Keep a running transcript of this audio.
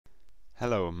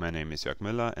Hello, my name is Jörg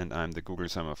Müller and I'm the Google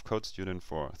Summer of Code student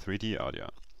for 3D audio.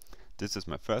 This is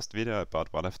my first video about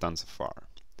what I've done so far.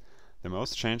 The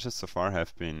most changes so far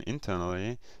have been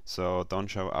internally, so don't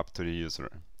show up to the user.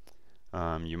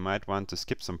 You might want to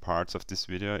skip some parts of this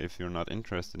video if you're not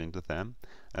interested into them.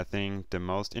 I think the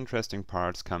most interesting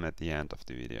parts come at the end of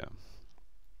the video.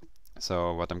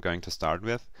 So what I'm going to start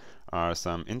with are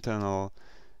some internal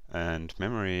and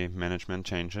memory management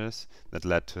changes that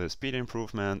led to a speed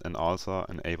improvement and also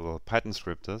enable Python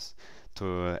scripters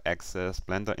to access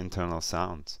Blender internal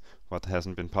sounds, what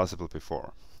hasn't been possible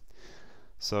before.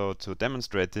 So to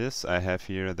demonstrate this, I have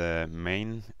here the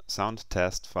main sound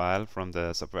test file from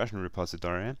the Subversion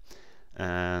repository,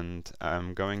 and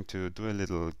I'm going to do a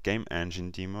little game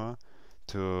engine demo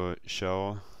to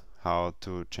show how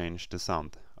to change the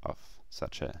sound of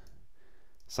such a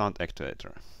sound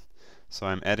actuator. So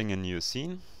I'm adding a new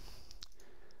scene.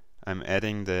 I'm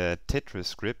adding the Tetris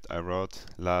script I wrote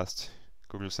last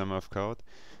Google Summer of Code,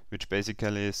 which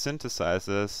basically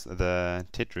synthesizes the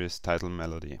Tetris title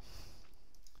melody.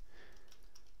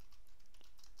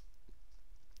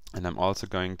 And I'm also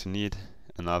going to need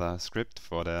another script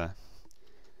for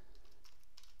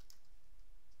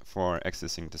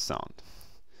accessing the sound.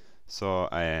 So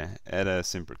I add a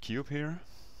simple cube here,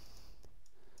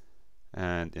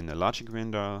 and in the logic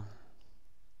window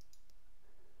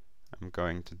I'm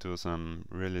going to do some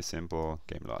really simple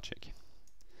game logic.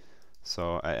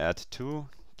 So I add two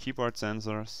keyboard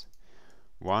sensors.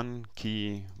 One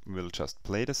key will just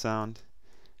play the sound,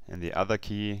 and the other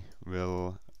key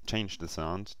will change the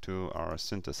sound to our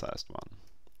synthesized one.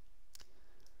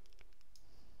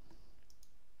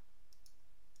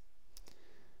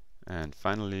 And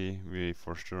finally, we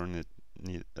for sure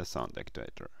need a sound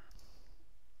actuator.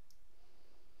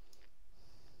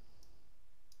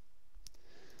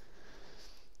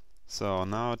 So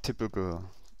now typical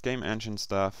game engine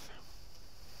stuff.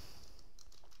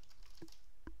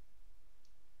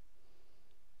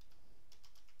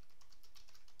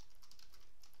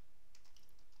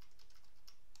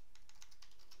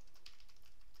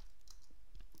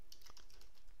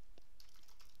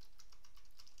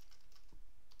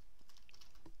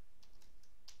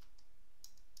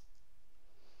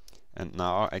 And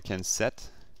now I can set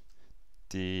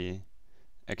the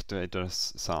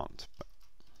actuator's sound.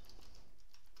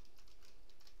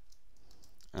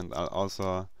 And I'll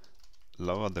also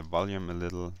lower the volume a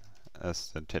little,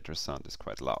 as the Tetris sound is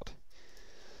quite loud.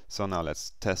 So now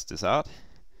let's test this out.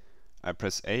 I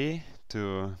press A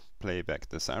to play back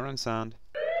the siren sound.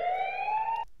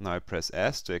 Now I press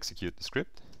S to execute the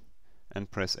script, and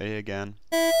press A again,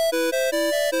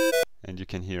 and you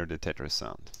can hear the Tetris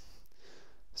sound.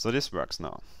 So this works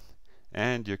now.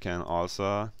 And you can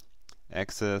also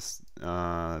access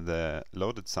the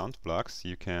loaded sound blocks.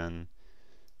 You can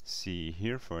see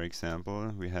here, for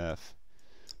example, we have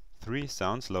 3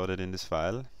 sounds loaded in this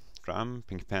file: drum,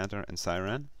 Pink Panther and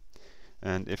siren.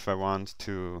 And if I want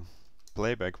to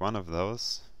play back one of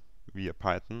those via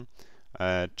Python,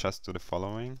 I just do the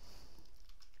following.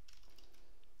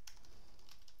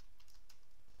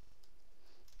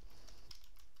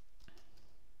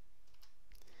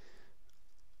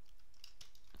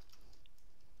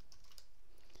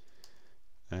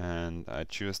 And I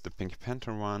choose the Pink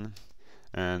Panther one,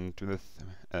 and with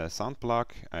a sound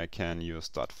block I can use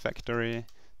 .factory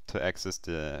to access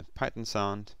the Python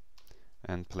sound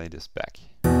and play this back.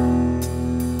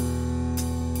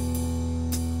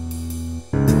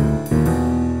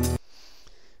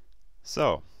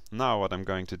 So now what I'm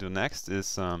going to do next is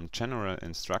some general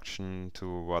instruction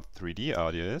to what 3D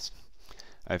audio is.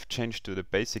 I've changed to the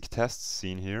basic test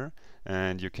scene here,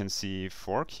 and you can see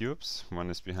 4 cubes. One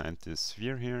is behind this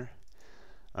sphere here,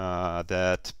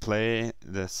 that play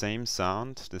the same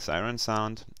sound, the siren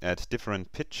sound, at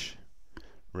different pitch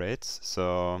rates.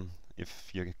 So if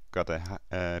you got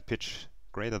a pitch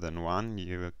greater than 1,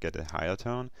 you get a higher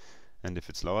tone, and if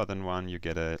it's lower than 1, you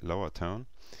get a lower tone.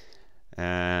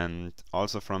 And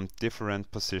also from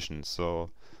different positions.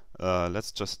 So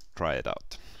let's just try it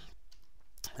out.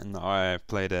 And now I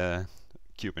play the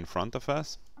cube in front of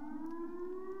us.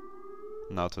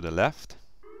 Now to the left.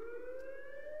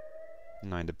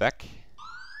 Now in the back.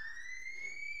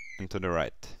 And to the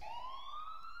right.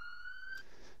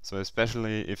 So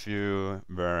especially if you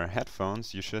wear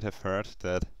headphones, you should have heard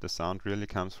that the sound really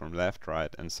comes from left,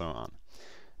 right, and so on.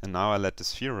 And now I let the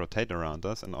sphere rotate around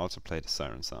us and also play the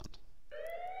siren sound.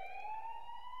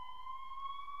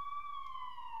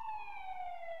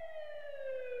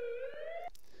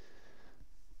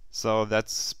 So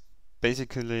that's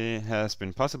basically has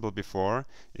been possible before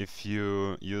if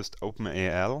you used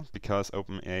OpenAL, because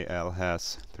OpenAL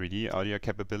has 3D audio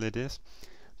capabilities.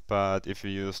 But if you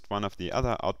used one of the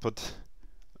other output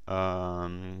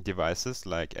devices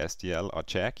like SDL or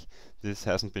Jack, this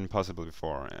hasn't been possible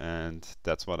before, and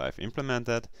that's what I've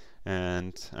implemented,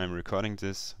 and I'm recording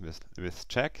this with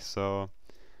Jack, so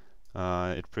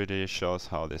it pretty shows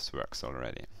how this works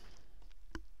already.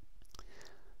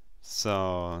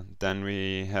 So then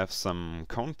we have some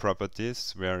cone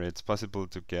properties where it's possible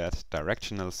to get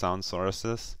directional sound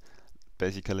sources,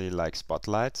 basically like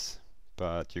spotlights,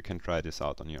 but you can try this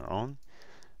out on your own.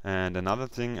 And another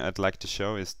thing I'd like to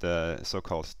show is the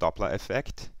so-called Doppler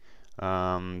effect.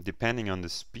 Depending on the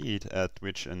speed at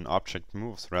which an object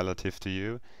moves relative to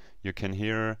you, you can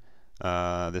hear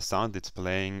the sound it's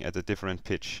playing at a different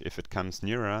pitch. If it comes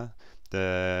nearer,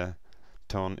 the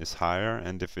tone is higher,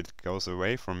 and if it goes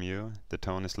away from you, the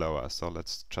tone is lower. So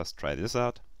let's just try this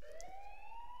out.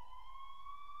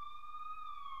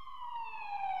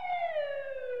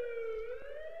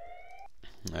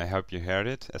 I hope you heard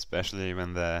it, especially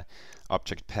when the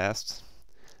object passed.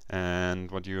 And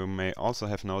what you may also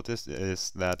have noticed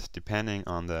is that depending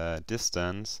on the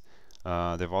distance,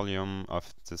 the volume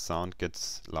of the sound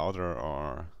gets louder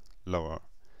or lower.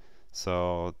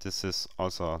 So this is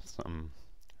also some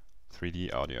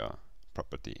 3D audio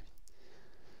property.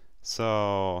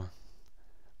 So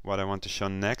what I want to show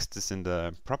next is in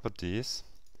the properties.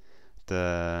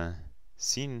 The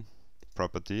scene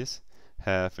properties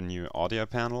have a new audio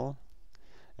panel,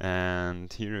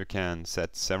 and here you can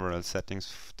set several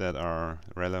settings that are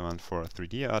relevant for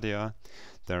 3D audio.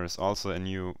 There is also a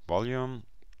new volume,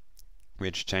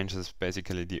 which changes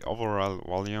basically the overall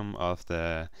volume of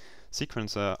the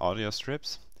sequencer audio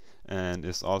strips and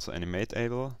is also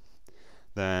animatable.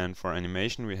 Then for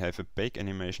animation we have a bake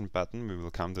animation button. We will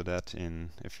come to that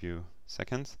in a few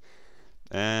seconds.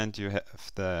 And you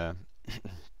have the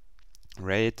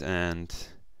rate and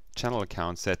channel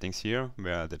count settings here,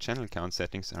 where the channel count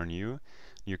settings are new.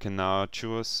 You can now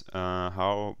choose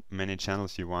how many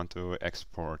channels you want to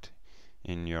export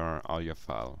in your audio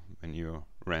file when you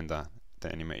render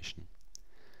the animation.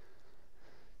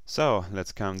 So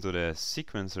let's come to the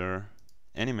sequencer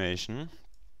animation.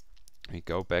 We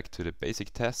go back to the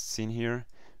basic test scene here,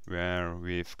 where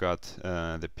we've got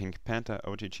the Pink Panther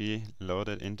OTG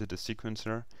loaded into the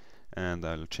sequencer, and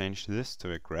I'll change this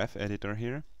to a graph editor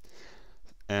here.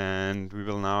 And we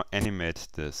will now animate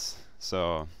this.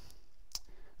 So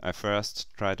I first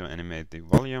try to animate the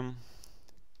volume,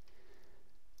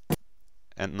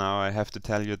 and now I have to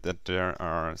tell you that there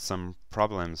are some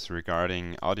problems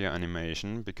regarding audio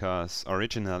animation, because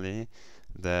originally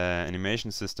the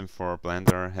animation system for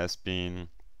Blender has been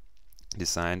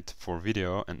designed for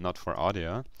video and not for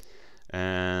audio.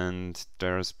 And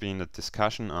there's been a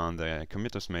discussion on the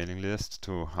committers mailing list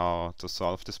to how to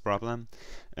solve this problem,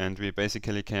 and we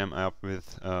basically came up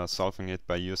with solving it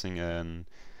by using an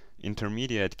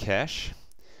intermediate cache.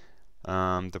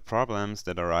 The problems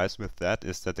that arise with that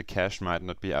is that the cache might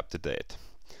not be up to date.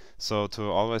 So to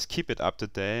always keep it up to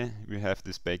date, we have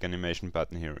this bake animation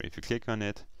button here. If you click on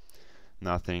it,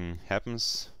 nothing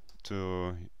happens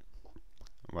to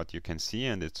what you can see,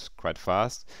 and it's quite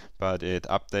fast, but it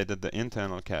updated the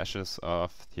internal caches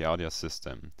of the audio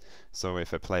system. So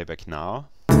if I play back now,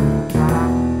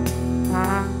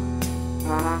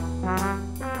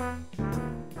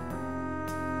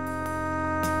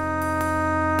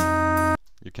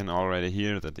 you can already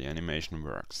hear that the animation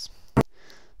works.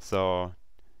 So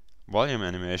volume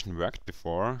animation worked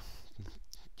before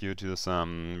due to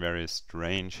some very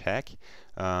strange hack,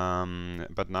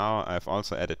 but now I've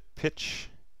also added pitch,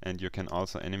 and you can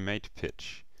also animate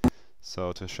pitch.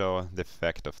 So to show the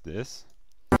effect of this,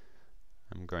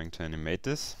 I'm going to animate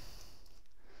this.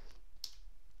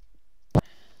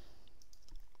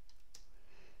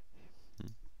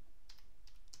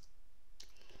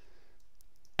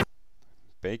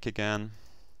 Bake again.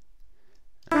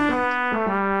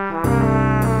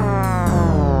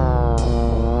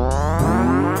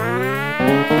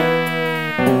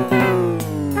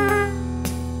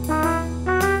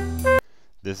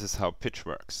 This is how pitch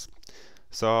works.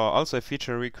 So also a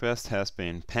feature request has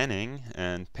been panning,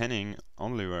 and panning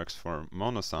only works for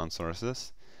mono sound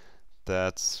sources.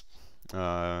 That's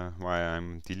why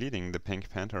I'm deleting the Pink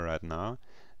Panther right now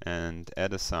and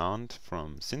add a sound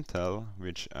from Syntel,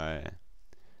 which I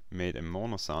made a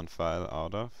mono sound file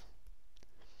out of.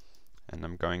 And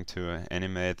I'm going to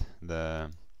animate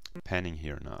the panning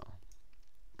here now.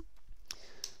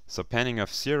 So panning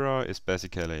of 0 is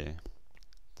basically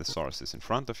the source is in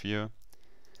front of you.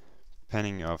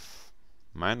 Panning of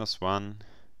 -1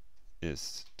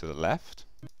 is to the left,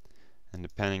 and the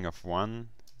panning of 1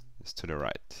 is to the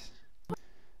right.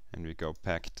 And we go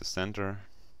back to center,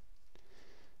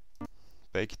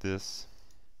 bake this,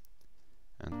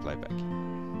 and play back.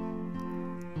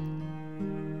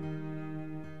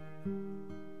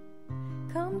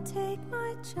 Come take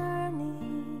my journey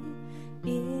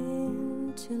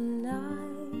into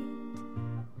night.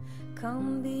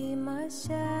 Come be my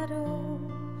shadow,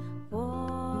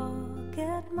 walk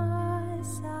at my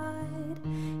side.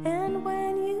 And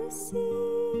when you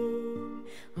see...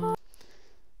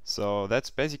 So that's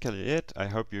basically it. I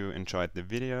hope you enjoyed the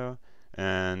video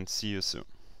and see you soon.